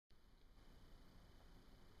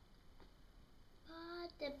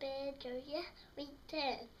the better yeah we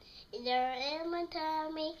can. There in my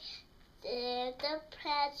tummy, there's the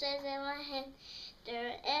presents in my hand.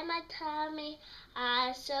 There in my tummy,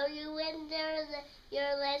 I show you when there's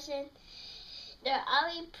your lesson. There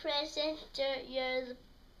are we present, there you'll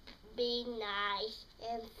be nice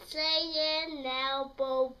and say it now,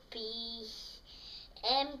 Bobby.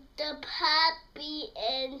 And the puppy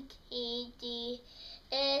and Teddy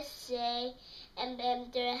is say, and then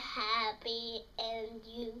they're happy and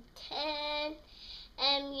you can,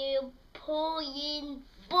 and you pull in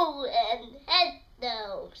bull and head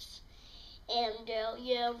those, and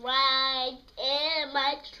you're right in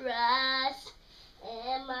my trust,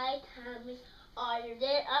 and my tummy, are you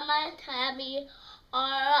there on my tummy?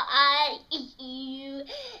 I eat you,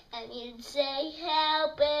 and you say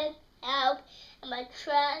help and help, and my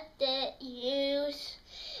trust that use,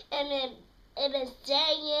 and then it's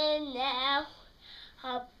saying now,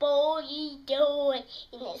 how boy you doing,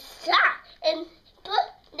 and it's soft, and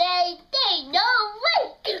but they no way,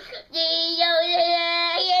 they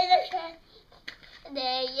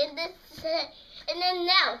in the and then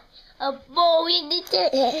now, a boy in the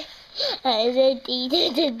day. I said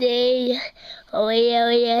today, oh yeah,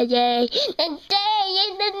 and day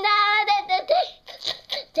in the night, and the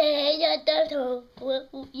day at the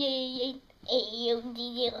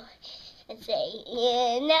and say,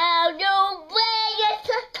 yeah, now no way,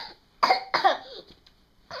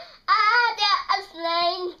 I got a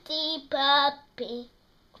slanty puppy,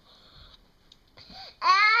 I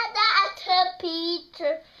got a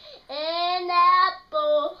Peter and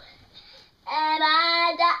apple. And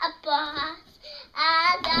I got a boss,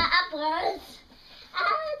 I got a bus, I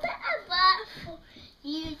got a bus for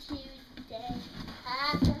you today. I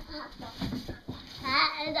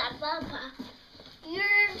got a papa. You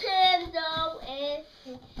can know it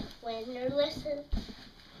when you listen.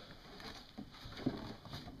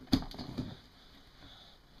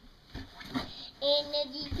 And then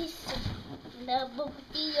you can say, the book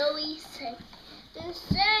you always say, the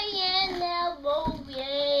saying now,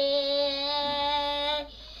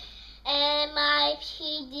 and my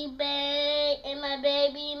teddy bear, and my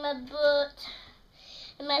baby in my boot,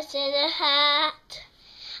 and my Santa hat.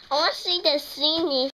 I want to see the singing.